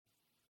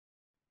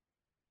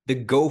The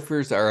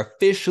Gophers are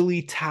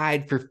officially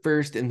tied for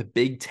first in the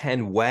Big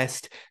Ten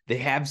West. They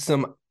have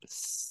some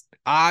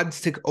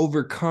odds to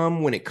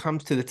overcome when it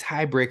comes to the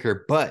tiebreaker,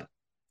 but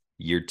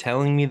you're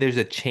telling me there's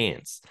a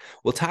chance.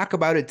 We'll talk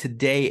about it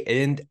today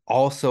and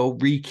also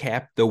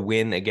recap the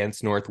win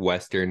against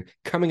Northwestern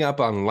coming up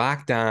on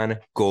Locked On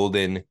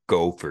Golden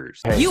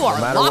Gophers. Hey, you are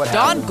Locked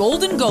On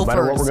Golden Gophers.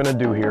 No matter what we're going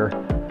to do here,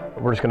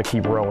 we're just going to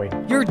keep rowing.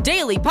 Your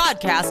daily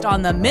podcast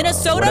on the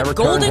Minnesota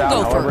Golden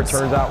Gophers. However it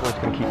turns out, we're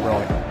just going to keep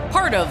rowing.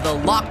 Part of the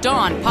Locked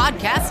On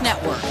Podcast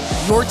Network.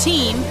 Your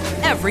team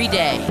every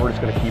day. We're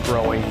just going to keep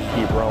rowing,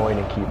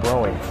 and keep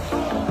rowing.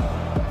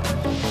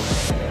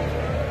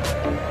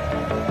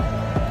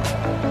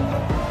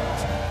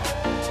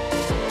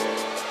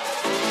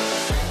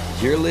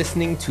 You're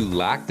listening to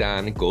Locked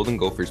On Golden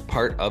Gophers,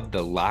 part of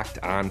the Locked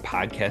On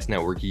Podcast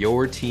Network,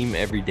 your team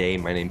every day.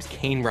 My name's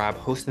Kane Robb,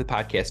 host of the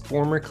podcast,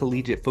 former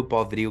collegiate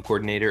football video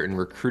coordinator and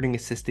recruiting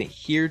assistant,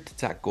 here to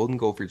talk Golden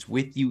Gophers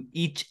with you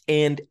each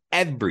and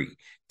every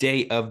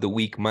day of the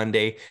week,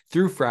 Monday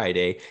through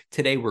Friday.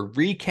 Today, we're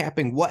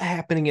recapping what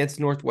happened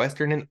against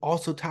Northwestern and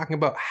also talking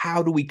about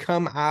how do we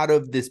come out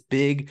of this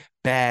big,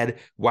 bad,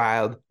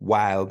 wild,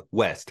 wild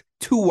West.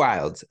 Two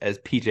wilds, as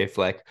PJ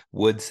Fleck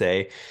would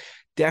say.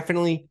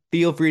 Definitely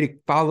feel free to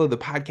follow the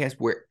podcast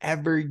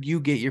wherever you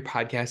get your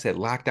podcasts at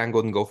Locked On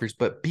Golden Gophers,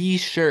 but be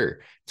sure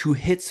to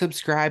hit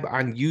subscribe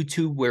on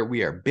YouTube, where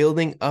we are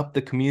building up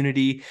the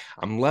community.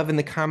 I'm loving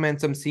the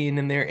comments I'm seeing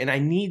in there, and I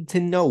need to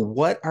know,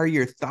 what are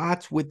your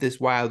thoughts with this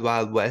wild,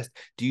 wild West?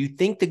 Do you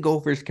think the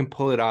Gophers can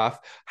pull it off?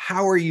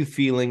 How are you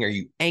feeling? Are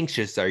you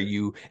anxious? Are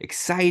you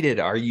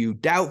excited? Are you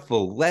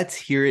doubtful? Let's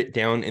hear it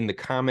down in the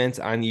comments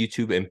on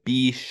YouTube, and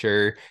be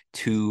sure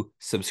to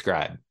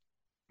subscribe.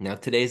 Now,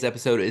 today's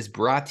episode is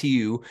brought to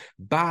you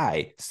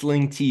by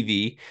Sling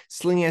TV.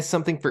 Sling has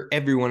something for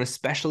everyone,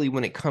 especially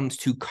when it comes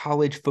to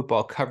college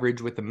football coverage,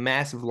 with a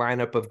massive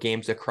lineup of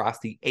games across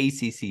the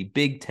ACC,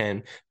 Big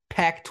Ten,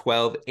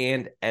 Pac-12,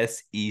 and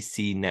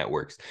SEC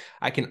networks.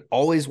 I can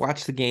always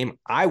watch the game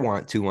I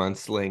want to on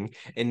Sling,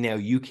 and now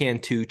you can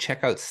too.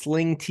 Check out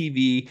Sling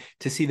TV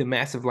to see the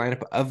massive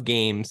lineup of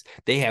games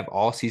they have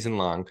all season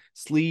long.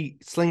 Sling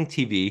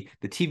TV,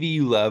 the TV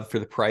you love for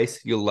the price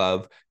you'll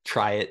love.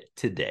 Try it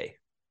today.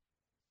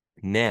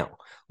 Now,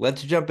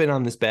 let's jump in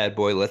on this bad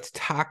boy. Let's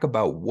talk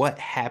about what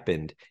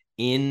happened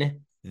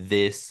in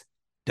this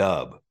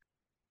dub.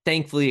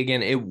 Thankfully,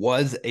 again, it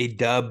was a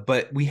dub,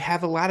 but we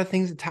have a lot of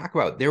things to talk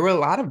about. There were a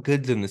lot of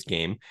goods in this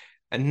game,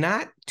 and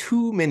not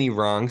too many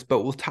wrongs,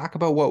 but we'll talk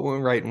about what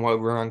went right and what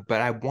went wrong.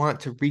 But I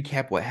want to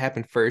recap what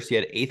happened first. You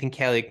had Ethan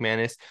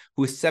Kaliakmanis,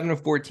 who was 7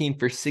 of 14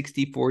 for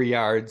 64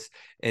 yards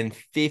and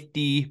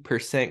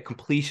 50%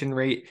 completion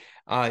rate.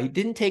 He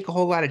didn't take a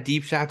whole lot of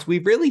deep shots. We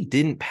really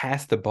didn't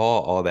pass the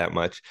ball all that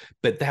much,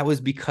 but that was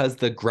because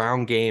the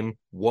ground game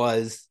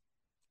was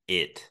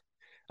it.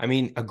 I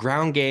mean, a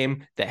ground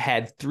game that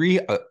had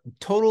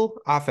total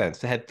offense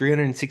that had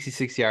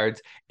 366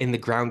 yards, in the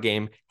ground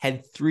game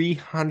had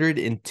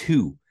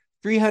 302.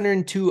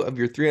 302 of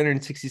your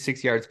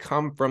 366 yards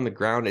come from the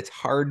ground. It's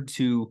hard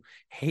to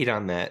hate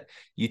on that.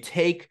 You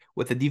take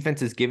what the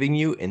defense is giving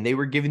you, and they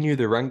were giving you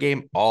the run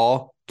game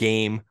all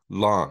game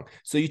long.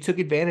 So you took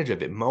advantage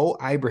of it. Mo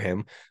Ibrahim,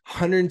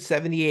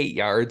 178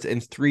 yards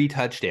and 3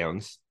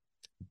 touchdowns.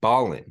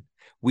 Ballin'.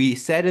 We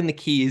said in the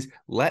keys,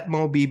 let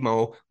Mo be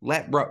Mo,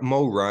 let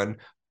Mo run.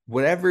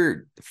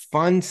 Whatever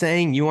fun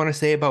saying you want to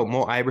say about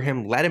Mo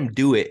Ibrahim, let him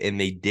do it, and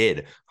they did.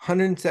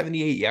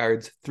 178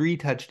 yards, 3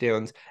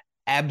 touchdowns,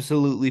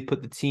 absolutely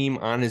put the team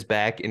on his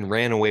back and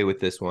ran away with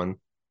this one.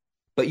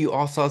 But you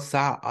also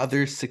saw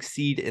others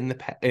succeed in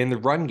the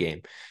run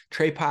game.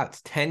 Trey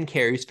Potts, 10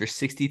 carries for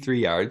 63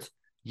 yards.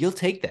 You'll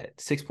take that.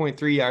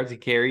 6.3 yards a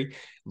carry.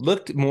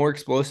 Looked more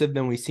explosive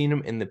than we've seen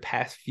him in the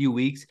past few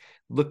weeks.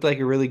 Looked like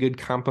a really good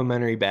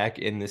complimentary back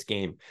in this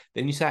game.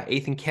 Then you saw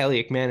Ethan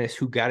Kaliakmanis,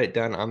 who got it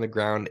done on the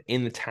ground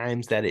in the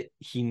times that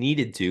he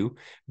needed to.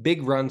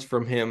 Big runs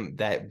from him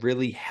that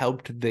really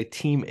helped the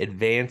team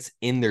advance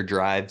in their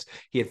drives.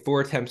 He had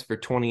 4 attempts for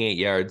 28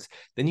 yards.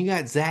 Then you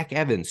got Zach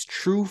Evans,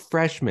 true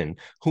freshman,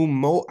 whom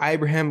Mo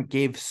Ibrahim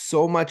gave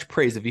so much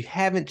praise. If you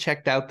haven't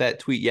checked out that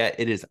tweet yet,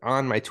 it is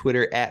on my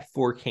Twitter at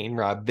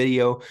 4KaneRob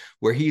video,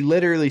 where he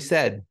literally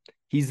said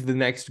he's the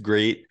next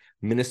great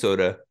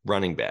Minnesota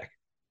running back.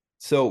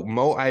 So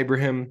Mo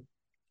Ibrahim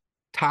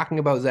talking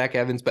about Zach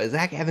Evans, but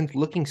Zach Evans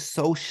looking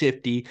so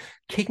shifty,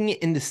 kicking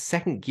it into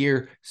second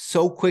gear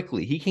so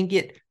quickly. He can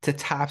get to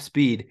top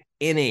speed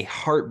in a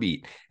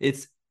heartbeat.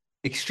 It's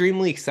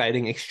extremely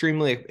exciting,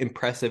 extremely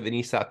impressive, and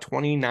he saw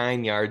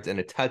 29 yards and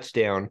a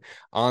touchdown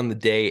on the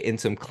day in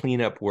some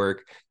cleanup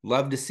work.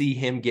 Love to see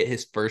him get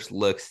his first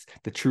looks,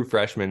 the true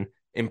freshman,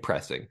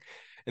 impressing.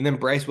 And then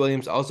Bryce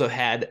Williams also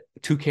had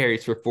 2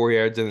 carries for 4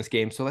 yards in this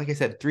game. So like I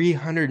said,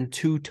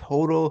 302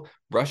 total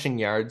rushing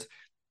yards.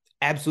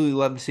 Absolutely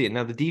love to see it.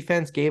 Now, the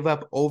defense gave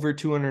up over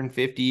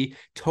 250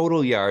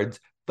 total yards,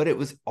 but it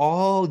was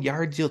all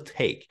yards you'll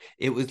take.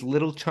 It was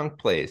little chunk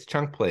plays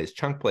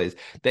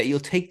that you'll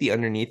take the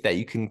underneath, that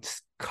you can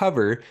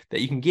cover,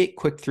 that you can get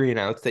quick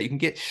 3-and-outs, that you can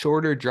get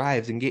shorter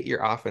drives and get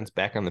your offense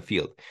back on the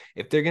field.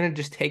 If they're going to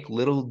just take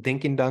little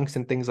dink and dunks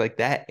and things like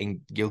that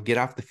and you'll get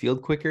off the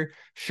field quicker,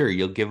 sure,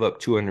 you'll give up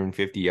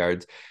 250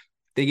 yards.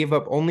 They give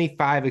up only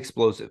 5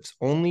 explosives,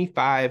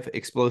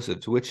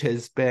 which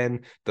has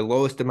been the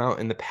lowest amount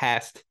in the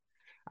past,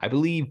 I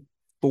believe,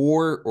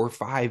 4 or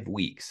 5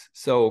 weeks.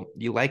 So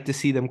you like to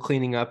see them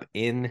cleaning up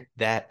in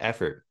that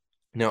effort.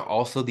 Now,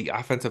 also the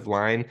offensive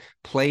line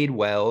played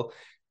well.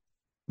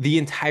 The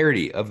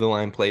entirety of the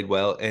line played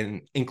well,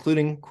 and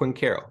including Quinn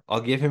Carroll.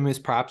 I'll give him his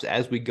props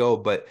as we go,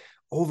 but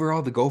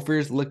overall, the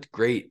Gophers looked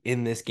great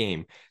in this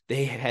game.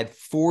 They had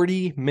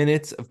 40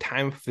 minutes of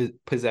time of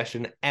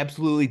possession,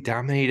 absolutely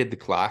dominated the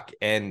clock,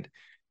 and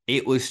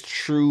it was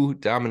true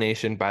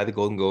domination by the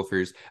Golden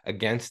Gophers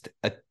against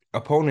an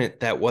opponent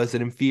that was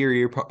an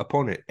inferior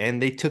opponent,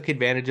 and they took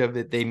advantage of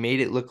it. They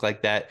made it look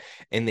like that,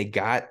 and they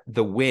got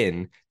the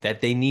win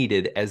that they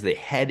needed as they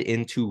head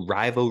into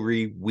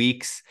rivalry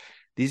weeks.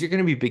 These are going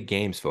to be big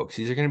games, folks.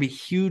 These are going to be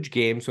huge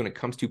games when it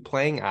comes to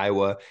playing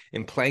Iowa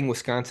and playing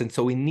Wisconsin.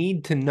 So we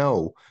need to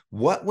know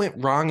what went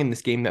wrong in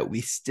this game that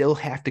we still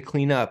have to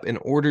clean up in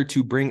order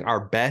to bring our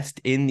best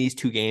in these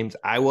 2 games.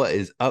 Iowa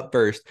is up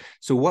first.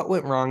 So what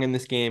went wrong in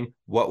this game?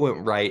 What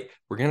went right?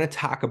 We're going to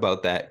talk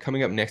about that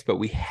coming up next, but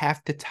we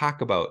have to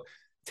talk about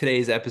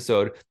today's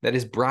episode that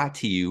is brought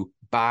to you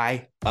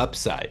by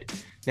Upside.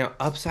 Now,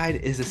 Upside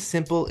is a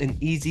simple and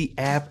easy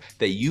app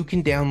that you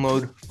can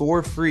download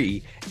for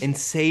free and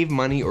save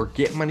money or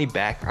get money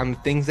back on the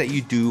things that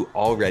you do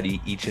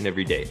already each and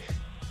every day.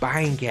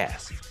 Buying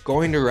gas,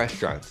 going to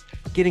restaurants,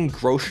 getting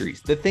groceries,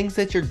 the things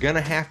that you're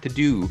gonna have to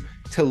do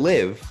to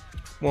live.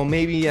 Well,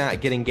 maybe not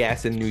getting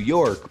gas in New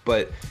York,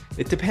 but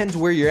it depends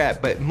where you're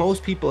at. But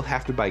most people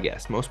have to buy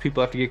gas. Most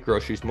people have to get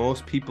groceries.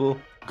 Most people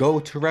go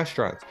to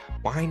restaurants.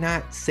 Why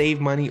not save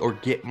money or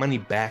get money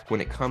back when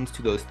it comes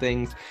to those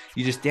things?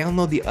 You just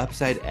download the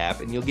Upside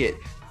app and you'll get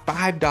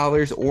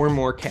 $5 or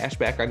more cash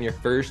back on your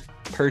first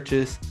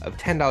purchase of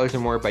 $10 or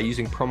more by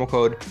using promo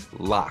code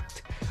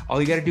LOCKED. All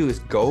you got to do is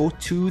go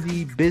to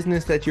the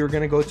business that you're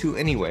going to go to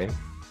anyway,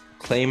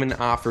 claim an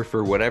offer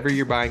for whatever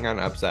you're buying on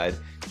Upside,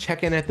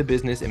 check in at the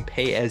business and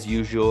pay as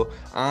usual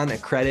on a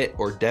credit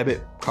or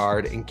debit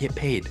card and get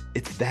paid.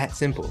 It's that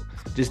simple.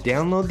 Just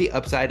download the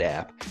Upside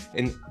app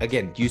and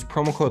again, use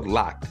promo code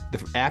LOCKED.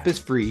 The app is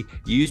free.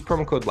 You use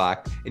promo code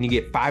LOCKED and you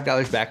get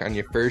 $5 back on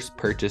your first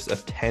purchase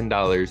of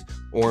 $10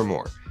 or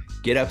more.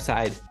 Get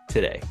Upside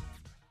today.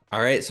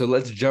 All right, so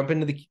let's jump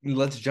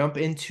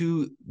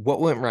into what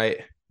went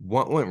right,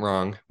 what went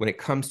wrong when it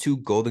comes to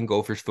Golden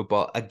Gophers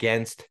football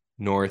against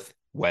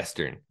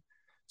Northwestern.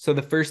 So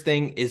the first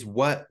thing is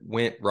what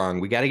went wrong.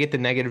 We got to get the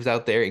negatives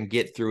out there and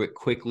get through it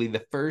quickly.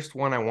 The first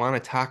one I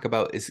want to talk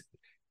about is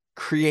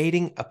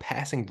creating a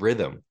passing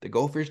rhythm. The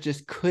Gophers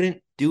just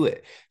couldn't do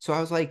it. So I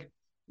was like,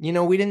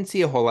 we didn't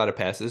see a whole lot of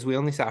passes. We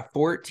only saw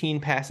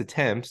 14 pass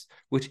attempts,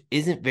 which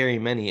isn't very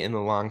many in the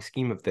long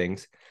scheme of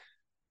things.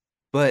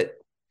 But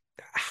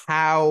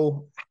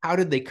how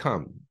did they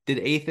come? Did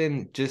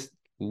Athan just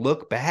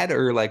look bad,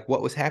 or like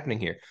what was happening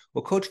here?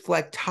 Well, Coach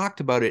Fleck talked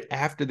about it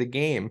after the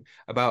game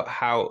about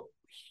how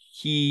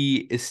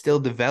he is still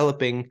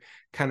developing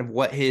kind of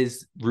what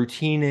his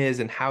routine is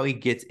and how he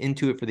gets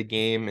into it for the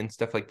game and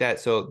stuff like that.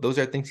 So those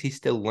are things he's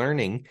still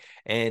learning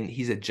and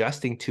he's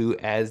adjusting to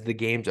as the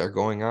games are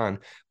going on.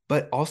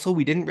 But also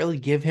we didn't really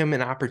give him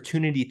an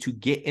opportunity to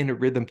get in a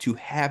rhythm to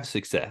have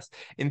success.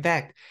 In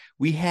fact,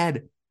 we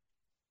had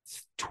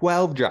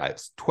 12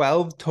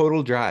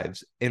 total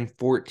drives and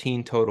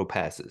 14 total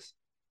passes.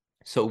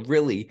 So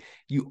really,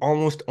 you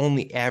almost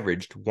only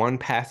averaged 1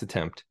 pass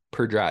attempt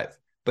per drive.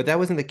 But that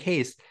wasn't the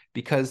case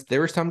because there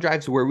were some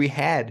drives where we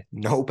had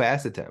no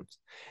pass attempts.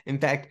 In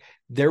fact,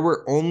 there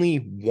were only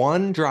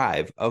 1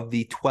 drive of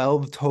the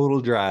 12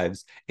 total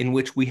drives in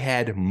which we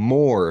had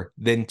more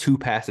than 2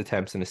 pass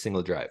attempts in a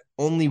single drive.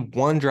 Only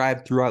 1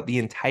 drive throughout the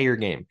entire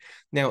game.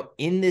 Now,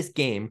 in this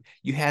game,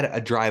 you had a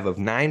drive of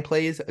 9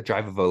 plays, a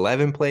drive of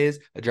 11 plays,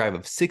 a drive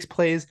of 6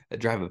 plays, a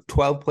drive of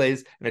 12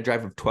 plays, and a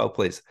drive of 12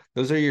 plays.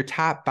 Those are your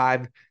top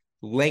 5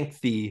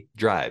 lengthy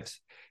drives.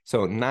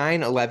 So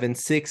 9, 11,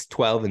 6,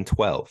 12, and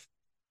 12.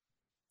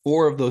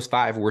 4 of those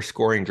 5 were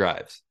scoring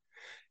drives.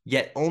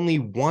 Yet only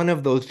 1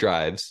 of those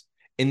drives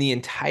in the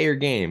entire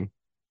game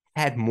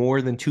had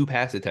more than 2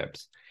 pass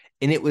attempts.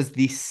 And it was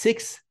the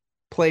 6th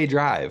play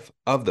drive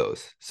of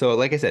those. So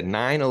like I said,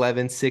 9,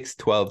 11, 6,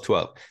 12,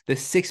 12. The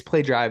 6th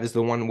play drive is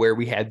the one where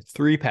we had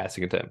 3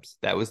 passing attempts.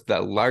 That was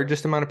the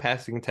largest amount of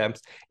passing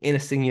attempts in a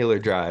singular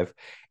drive.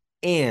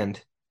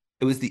 And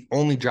it was the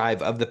only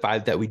drive of the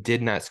 5 that we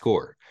did not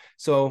score.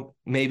 So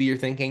maybe you're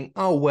thinking,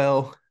 oh,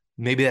 well,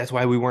 maybe that's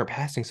why we weren't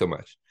passing so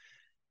much.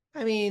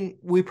 I mean,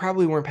 we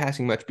probably weren't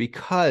passing much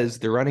because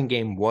the running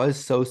game was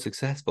so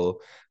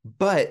successful,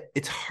 but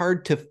it's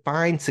hard to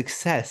find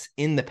success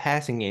in the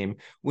passing game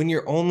when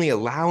you're only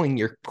allowing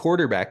your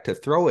quarterback to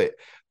throw it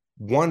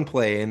 1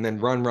 play and then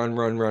run,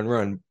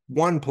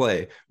 1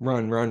 play,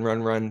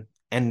 run,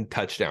 and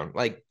touchdown.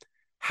 Like,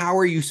 how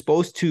are you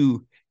supposed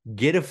to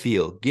get a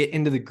feel, get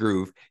into the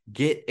groove,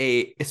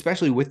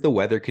 especially with the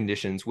weather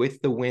conditions,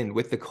 with the wind,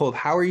 with the cold.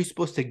 How are you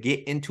supposed to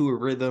get into a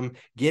rhythm,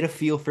 get a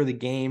feel for the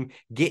game,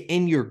 get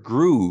in your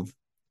groove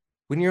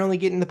when you're only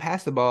getting to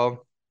pass the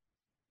ball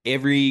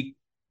every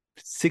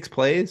 6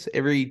 plays,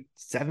 every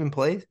 7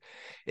 plays?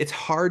 It's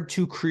hard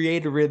to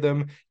create a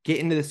rhythm, get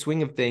into the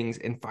swing of things,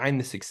 and find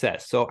the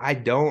success. So I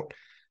don't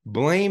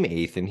blame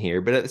Ethan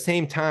here, but at the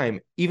same time,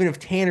 even if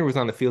Tanner was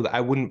on the field,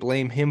 I wouldn't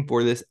blame him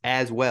for this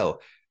as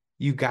well.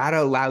 You got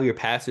to allow your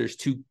passers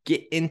to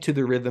get into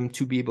the rhythm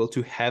to be able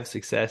to have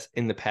success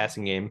in the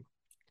passing game.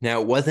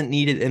 Now, it wasn't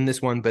needed in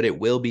this one, but it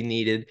will be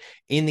needed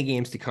in the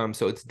games to come.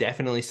 So it's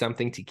definitely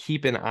something to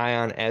keep an eye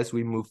on as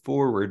we move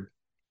forward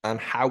on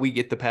how we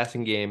get the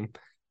passing game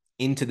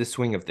into the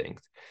swing of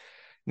things.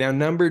 Now,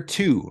 number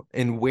 2,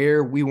 and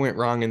where we went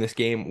wrong in this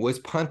game, was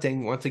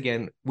punting. Once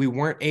again, we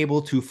weren't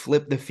able to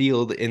flip the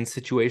field in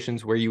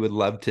situations where you would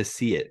love to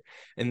see it.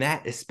 And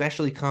that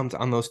especially comes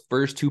on those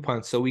first 2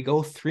 punts. So we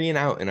go 3 and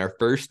out in our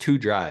first 2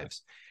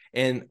 drives,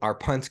 and our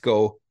punts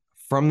go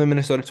from the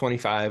Minnesota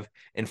 25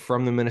 and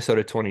from the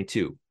Minnesota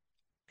 22.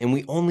 And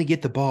we only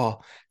get the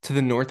ball to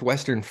the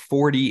Northwestern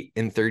 40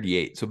 and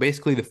 38. So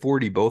basically the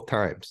 40 both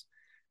times.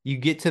 You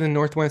get to the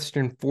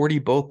Northwestern 40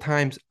 both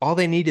times, all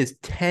they need is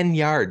 10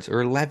 yards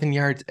or 11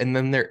 yards, and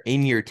then they're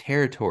in your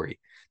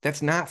territory.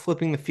 That's not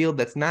flipping the field.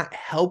 That's not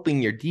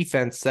helping your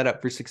defense set up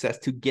for success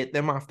to get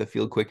them off the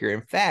field quicker.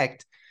 In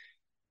fact,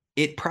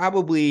 it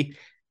probably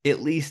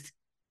at least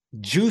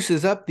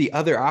juices up the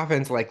other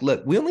offense. Like,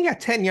 look, we only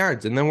got 10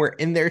 yards, and then we're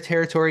in their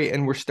territory,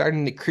 and we're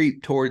starting to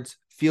creep towards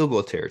field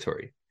goal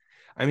territory.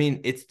 I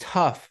mean, it's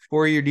tough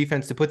for your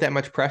defense to put that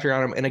much pressure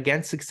on them. And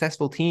against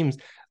successful teams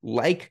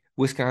like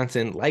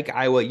Wisconsin, like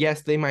Iowa,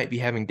 yes, they might be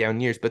having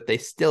down years, but they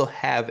still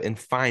have and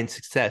find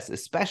success,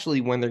 especially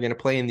when they're going to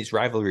play in these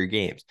rivalry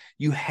games.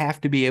 You have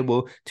to be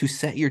able to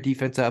set your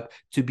defense up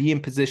to be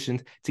in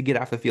position to get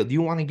off the field.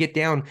 You want to get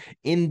down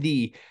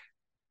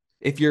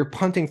if you're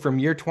punting from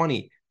your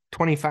 20,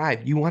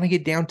 25, you want to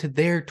get down to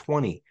their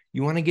 20.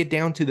 You want to get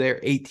down to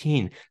their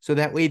 18. So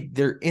that way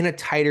they're in a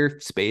tighter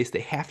space. They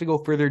have to go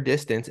further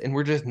distance, and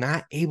we're just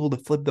not able to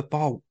flip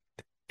the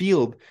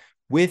field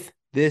with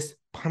this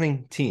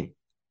punting team.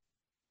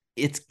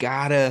 We've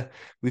got to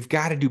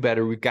do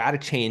better. We've got to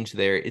change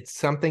there. It's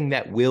something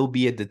that will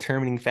be a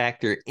determining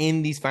factor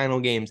in these final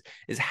games,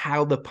 is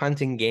how the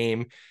punting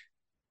game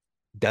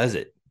does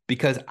it.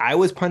 Because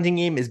Iowa's punting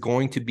game is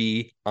going to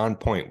be on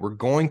point. We're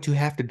going to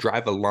have to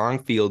drive a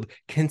long field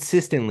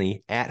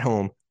consistently at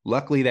home.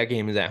 Luckily, that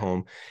game is at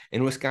home.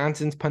 And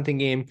Wisconsin's punting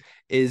game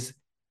is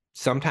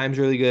sometimes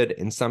really good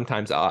and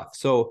sometimes off.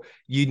 So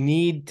you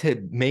need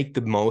to make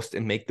the most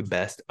and make the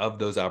best of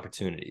those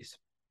opportunities.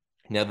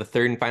 Now, the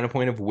third and final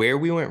point of where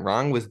we went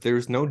wrong was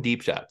there's no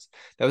deep shots.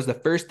 That was the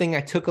first thing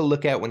I took a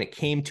look at when it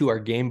came to our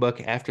game book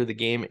after the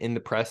game in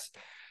the press,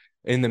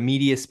 in the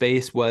media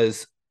space,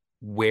 was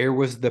where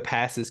was the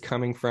passes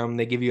coming from?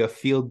 They give you a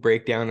field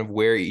breakdown of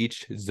where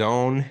each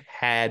zone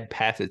had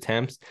pass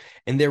attempts,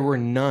 and there were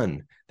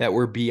none that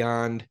were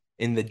beyond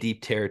in the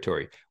deep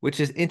territory,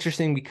 which is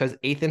interesting because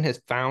Ethan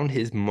has found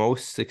his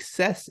most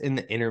success in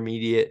the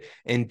intermediate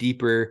and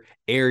deeper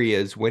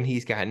areas when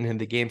he's gotten in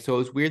the game. So it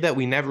was weird that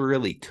we never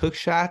really took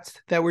shots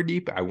that were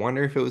deep. I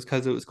wonder if it was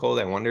because it was cold.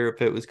 I wonder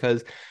if it was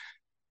because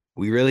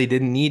we really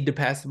didn't need to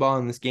pass the ball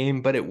in this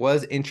game, but it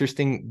was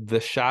interesting the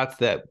shots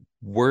that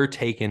were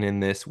taken in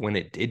this when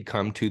it did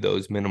come to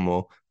those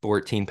minimal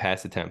 14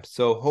 pass attempts.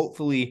 So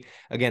hopefully,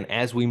 again,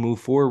 as we move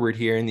forward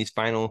here in these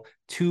final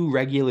 2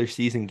 regular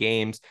season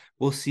games,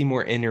 we'll see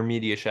more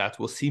intermediate shots,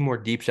 we'll see more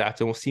deep shots,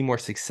 and we'll see more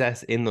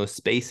success in those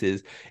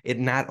spaces. It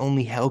not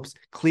only helps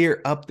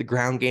clear up the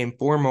ground game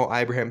for Mo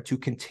Ibrahim to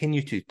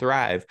continue to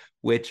thrive,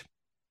 which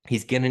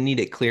he's going to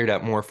need it cleared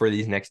up more for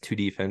these next 2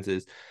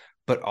 defenses,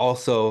 but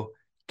also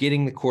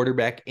getting the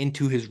quarterback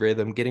into his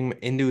rhythm, getting him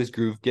into his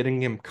groove,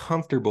 getting him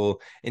comfortable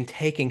and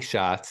taking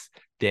shots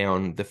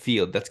down the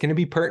field. That's going to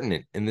be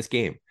pertinent in this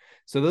game.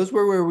 So those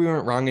were where we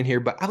went wrong in here.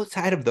 But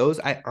outside of those,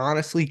 I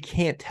honestly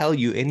can't tell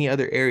you any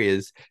other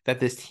areas that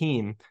this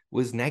team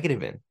was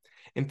negative in.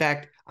 In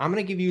fact, I'm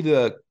going to give you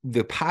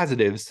the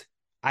positives.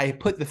 I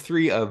put the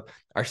 3 of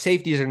our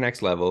safeties are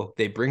next level.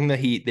 They bring the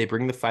heat, they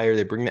bring the fire,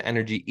 they bring the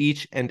energy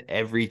each and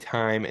every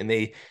time, and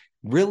they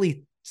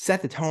really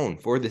set the tone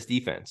for this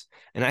defense.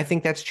 And I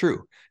think that's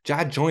true.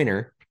 Jah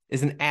Joyner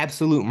is an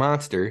absolute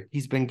monster.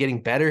 He's been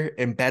getting better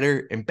and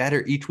better and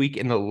better each week.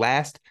 In the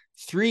last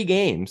 3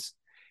 games,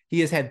 he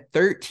has had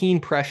 13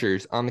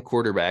 pressures on the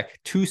quarterback,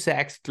 2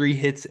 sacks, 3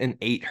 hits, and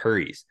 8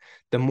 hurries.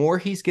 The more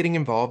he's getting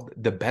involved,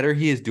 the better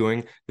he is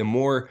doing, the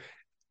more,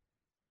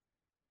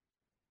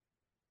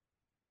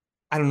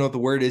 I don't know what the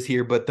word is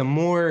here, but the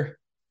more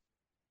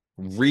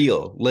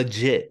real,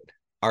 legit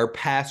our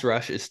pass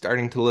rush is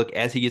starting to look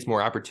as he gets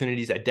more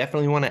opportunities. I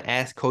definitely want to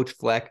ask Coach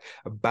Fleck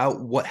about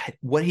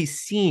what he's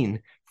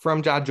seen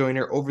from John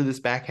Joyner over this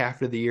back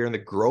half of the year and the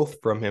growth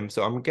from him.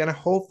 So I'm going to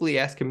hopefully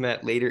ask him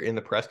that later in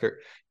the presser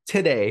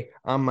today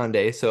on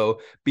Monday. So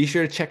be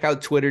sure to check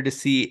out Twitter to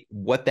see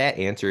what that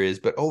answer is.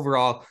 But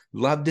overall,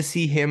 love to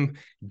see him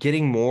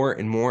getting more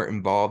and more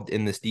involved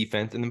in this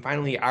defense. And then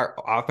finally, our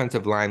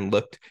offensive line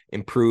looked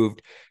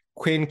improved.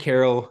 Quinn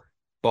Carroll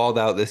balled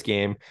out this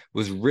game,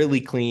 was really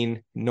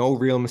clean, no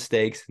real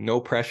mistakes, no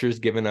pressures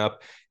given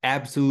up,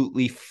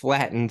 absolutely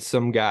flattened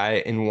some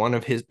guy in one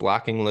of his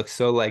blocking looks.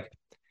 So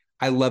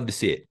I love to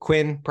see it.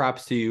 Quinn,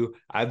 props to you.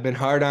 I've been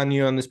hard on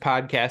you on this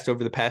podcast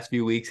over the past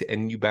few weeks,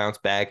 and you bounce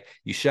back.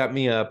 You shut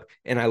me up,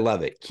 and I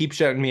love it. Keep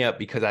shutting me up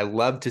because I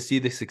love to see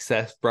the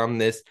success from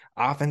this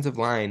offensive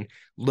line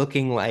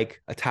looking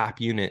like a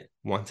top unit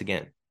once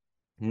again.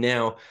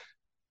 Now,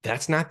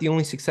 that's not the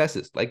only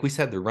successes. Like we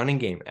said, the running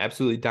game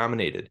absolutely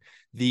dominated.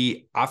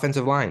 The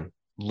offensive line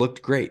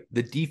looked great.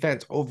 The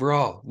defense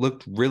overall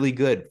looked really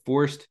good.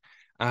 Forced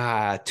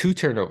 2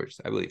 turnovers,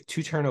 I believe.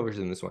 2 turnovers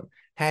in this one.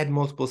 Had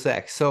multiple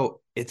sacks.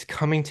 So it's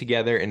coming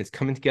together, and it's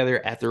coming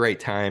together at the right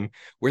time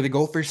where the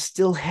Gophers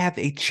still have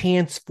a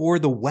chance for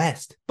the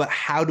West. But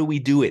how do we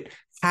do it?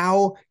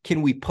 How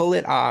can we pull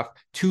it off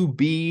to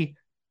be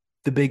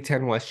the Big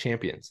Ten West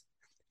champions?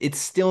 It's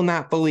still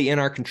not fully in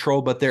our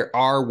control, but there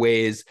are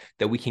ways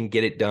that we can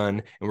get it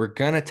done. And we're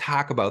going to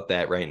talk about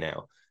that right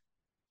now.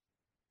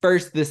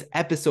 First, this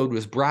episode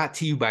was brought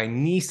to you by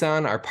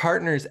Nissan. Our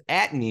partners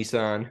at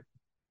Nissan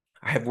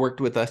have worked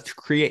with us to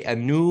create a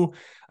new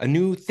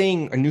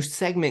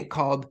segment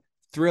called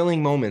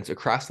Thrilling Moments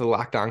across the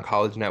Locked On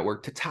College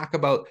Network to talk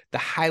about the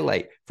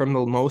highlight from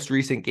the most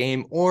recent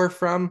game or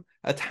from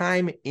a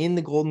time in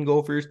the Golden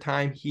Gophers'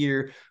 time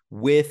here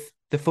with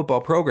the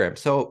football program.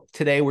 So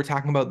today we're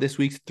talking about this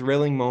week's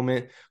thrilling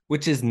moment,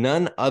 which is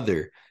none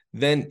other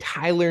than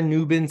Tyler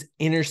Nubin's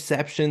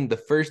interception. The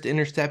first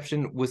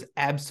interception was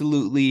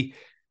absolutely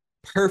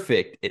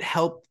perfect. It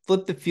helped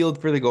flip the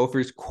field for the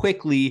Gophers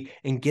quickly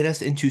and get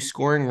us into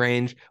scoring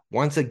range.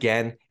 Once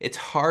again, it's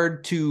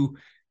hard to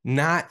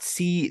not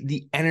see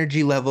the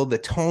energy level, the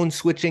tone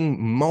switching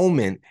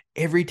moment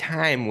every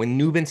time when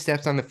Nubin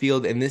steps on the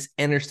field, and this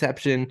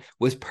interception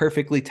was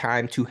perfectly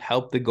timed to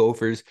help the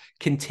Gophers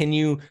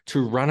continue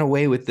to run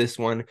away with this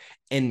one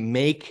and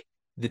make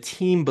the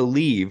team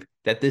believe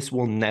that this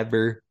will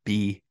never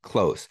be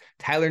close.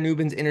 Tyler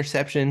Nubin's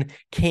interception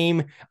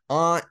came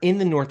in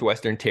the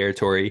Northwestern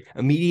Territory,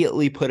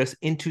 immediately put us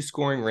into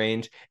scoring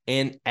range,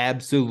 and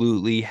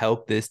absolutely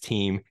helped this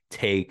team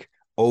take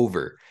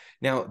over.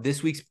 Now,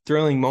 this week's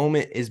thrilling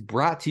moment is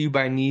brought to you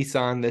by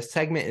Nissan. This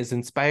segment is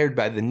inspired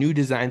by the new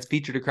designs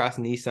featured across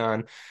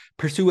Nissan.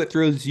 Pursue what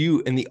thrills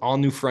you in the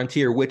all-new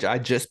Frontier, which I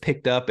just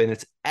picked up, and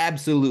it's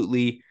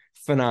absolutely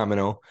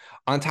phenomenal.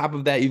 On top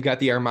of that, you've got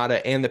the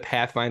Armada and the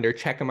Pathfinder.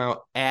 Check them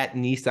out at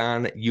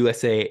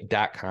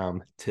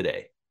nissanusa.com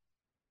today.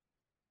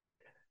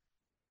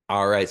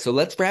 All right, so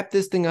let's wrap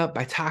this thing up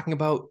by talking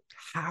about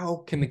how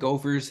can the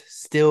Gophers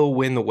still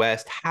win the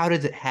West? How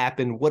does it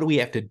happen? What do we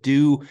have to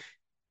do?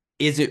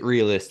 Is it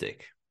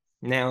realistic?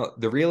 Now,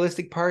 the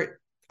realistic part,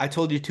 I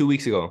told you 2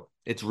 weeks ago,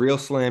 it's real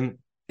slim.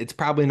 It's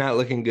probably not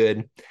looking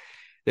good.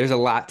 There's a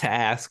lot to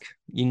ask.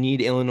 You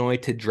need Illinois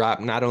to drop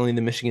not only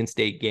the Michigan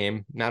State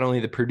game, not only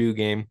the Purdue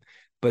game,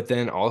 but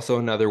then also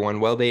another one.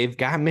 Well, they've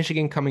got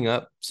Michigan coming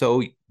up,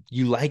 so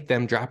you like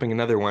them dropping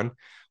another one,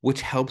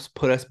 which helps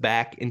put us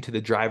back into the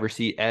driver's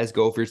seat as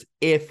Gophers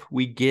if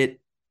we get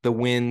the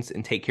wins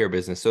and take care of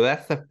business. So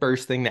that's the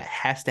first thing that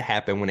has to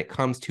happen when it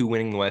comes to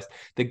winning the West.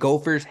 The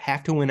Gophers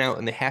have to win out,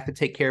 and they have to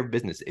take care of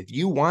business. If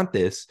you want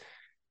this,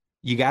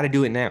 you got to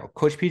do it now.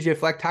 Coach PJ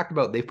Fleck talked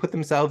about they put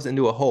themselves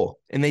into a hole,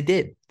 and they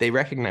did. They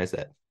recognized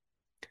that.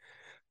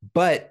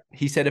 But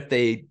he said if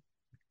they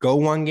go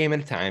one game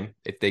at a time,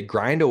 if they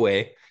grind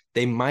away,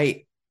 they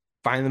might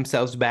find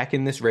themselves back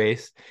in this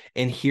race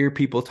and hear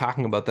people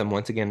talking about them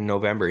once again in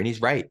November. And he's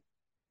right.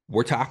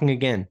 We're talking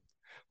again.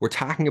 We're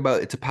talking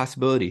about it's a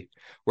possibility.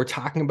 We're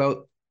talking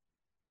about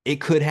it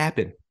could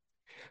happen.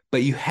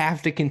 But you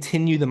have to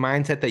continue the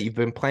mindset that you've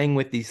been playing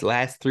with these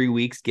last 3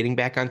 weeks, getting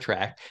back on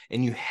track.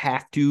 And you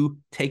have to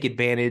take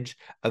advantage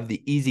of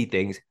the easy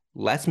things,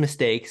 less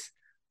mistakes,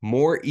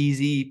 more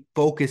easy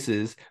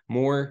focuses,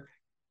 more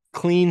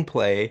clean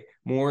play,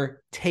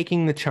 more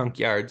taking the chunk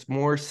yards,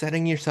 more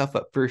setting yourself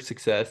up for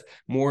success,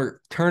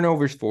 more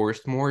turnovers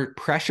forced, more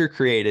pressure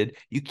created.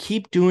 You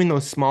keep doing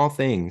those small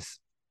things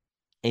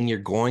and you're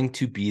going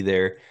to be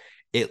there,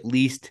 at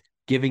least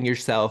giving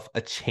yourself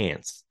a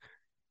chance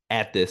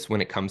at this when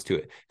it comes to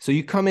it. So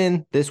you come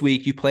in this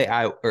week, you play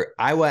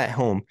Iowa at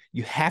home.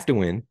 You have to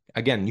win.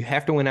 Again, you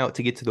have to win out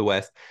to get to the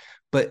West.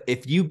 But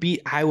if you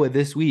beat Iowa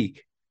this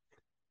week,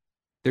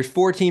 there's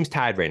 4 teams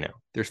tied right now.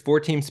 There's 4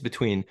 teams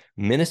between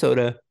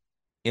Minnesota,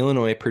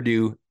 Illinois,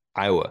 Purdue,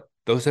 Iowa.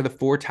 Those are the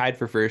 4 tied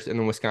for first, and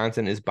then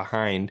Wisconsin is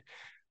behind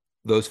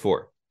those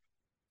 4.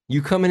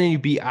 You come in and you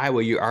beat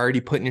Iowa, you're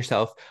already putting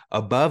yourself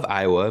above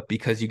Iowa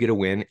because you get a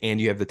win and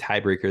you have the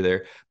tiebreaker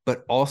there.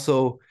 But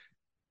also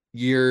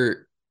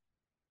you're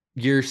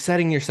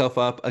setting yourself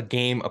up a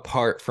game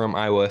apart from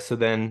Iowa. So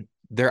then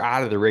they're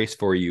out of the race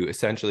for you,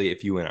 essentially,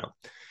 if you win out.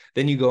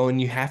 Then you go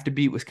and you have to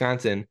beat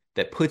Wisconsin.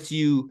 That puts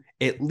you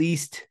at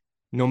least,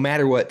 no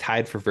matter what,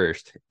 tied for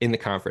first in the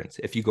conference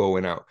if you go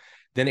win out.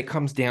 Then it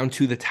comes down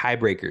to the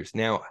tiebreakers.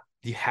 Now,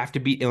 you have to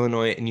beat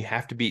Illinois and you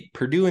have to beat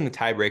Purdue in the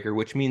tiebreaker,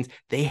 which means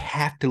they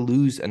have to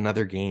lose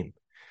another game.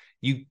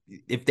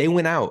 If they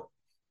win out,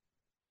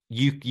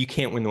 you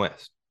can't win the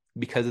West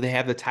because they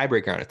have the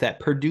tiebreaker on it.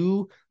 That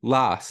Purdue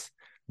loss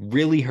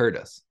really hurt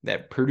us.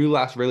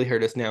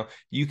 Now,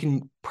 you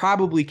can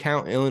probably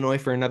count Illinois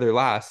for another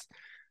loss,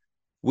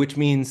 which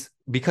means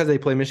because they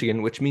play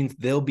Michigan, which means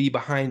they'll be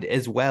behind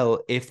as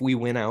well if we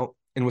win out.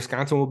 And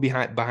Wisconsin will be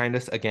behind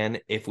us again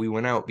if we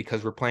win out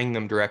because we're playing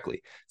them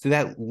directly. So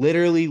that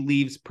literally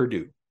leaves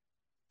Purdue.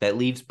 That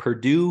leaves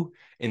Purdue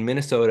and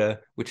Minnesota,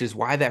 which is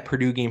why that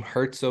Purdue game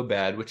hurts so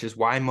bad, which is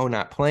why Mo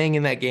not playing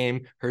in that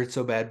game hurts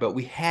so bad. But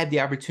we had the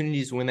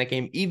opportunities to win that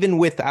game even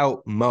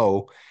without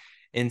Mo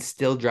and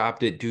still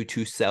dropped it due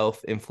to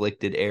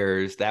self-inflicted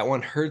errors. That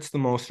one hurts the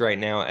most right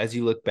now as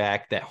you look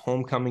back. That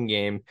homecoming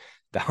game,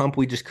 the hump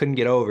we just couldn't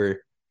get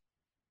over.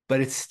 But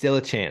it's still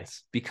a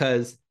chance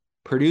because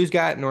Purdue's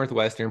got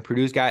Northwestern,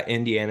 Purdue's got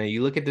Indiana.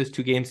 You look at those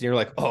two games and you're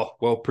like, oh,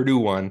 well, Purdue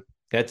won.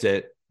 That's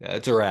it.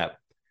 That's a wrap.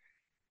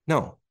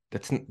 No,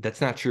 that's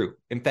not true.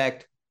 In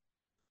fact,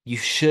 you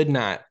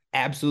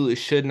absolutely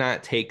should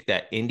not take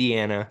that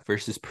Indiana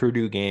versus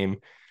Purdue game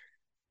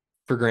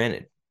for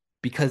granted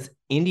because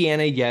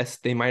Indiana, yes,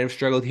 they might have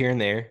struggled here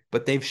and there,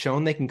 but they've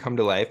shown they can come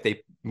to life.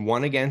 They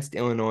won against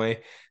Illinois.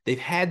 They've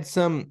had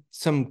some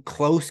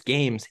close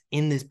games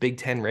in this Big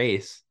Ten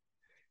race,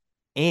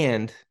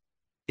 and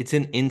it's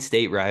an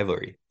in-state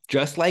rivalry.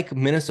 Just like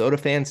Minnesota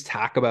fans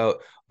talk about,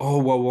 oh,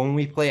 well, when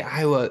we play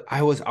Iowa,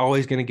 Iowa's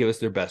always going to give us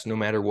their best no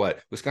matter what.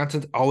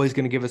 Wisconsin's always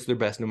going to give us their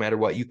best no matter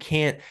what. You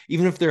can't,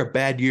 even if they're a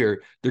bad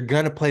year, they're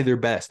going to play their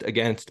best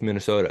against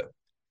Minnesota.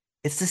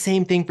 It's the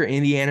same thing for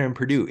Indiana and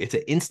Purdue. It's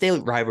an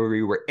in-state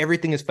rivalry where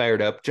everything is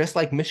fired up, just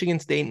like Michigan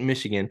State and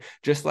Michigan,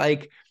 just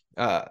like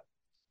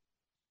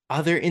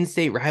other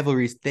in-state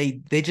rivalries.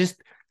 They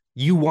just,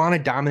 you want to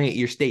dominate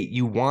your state.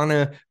 You want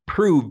to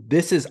prove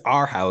this is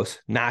our house,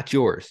 not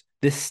yours.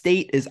 This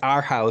state is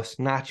our house,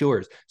 not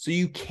yours. So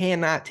you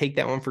cannot take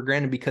that one for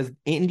granted because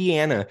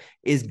Indiana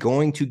is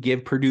going to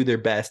give Purdue their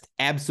best.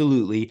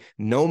 Absolutely.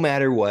 No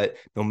matter what,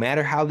 no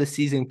matter how the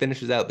season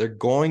finishes out, they're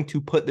going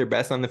to put their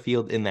best on the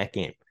field in that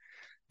game.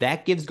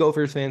 That gives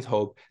Gophers fans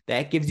hope.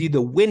 That gives you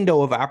the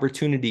window of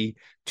opportunity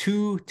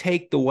to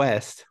take the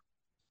West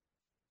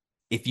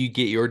if you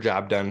get your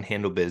job done and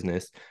handle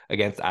business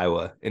against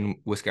Iowa and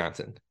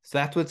Wisconsin. So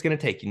that's what it's going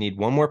to take. You need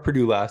one more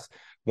Purdue loss,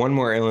 one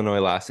more Illinois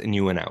loss, and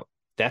you win out.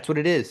 That's what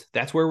it is.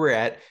 That's where we're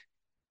at.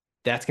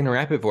 That's going to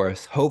wrap it for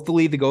us.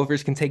 Hopefully the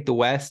Gophers can take the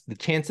West. The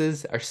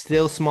chances are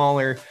still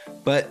smaller,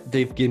 but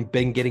they've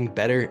been getting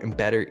better and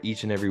better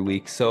each and every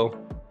week. So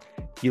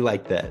you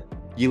like that.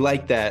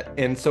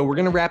 And so we're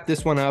going to wrap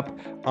this one up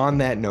on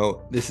that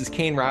note. This is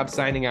Kane Robb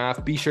signing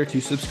off. Be sure to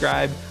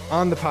subscribe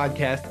on the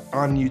podcast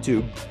on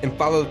YouTube and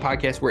follow the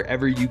podcast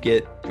wherever you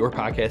get your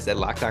podcast at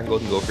Locked On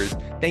Golden Gophers.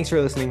 Thanks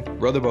for listening.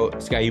 Row the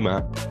boat,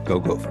 Ski-U-Mah. Go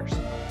Gophers.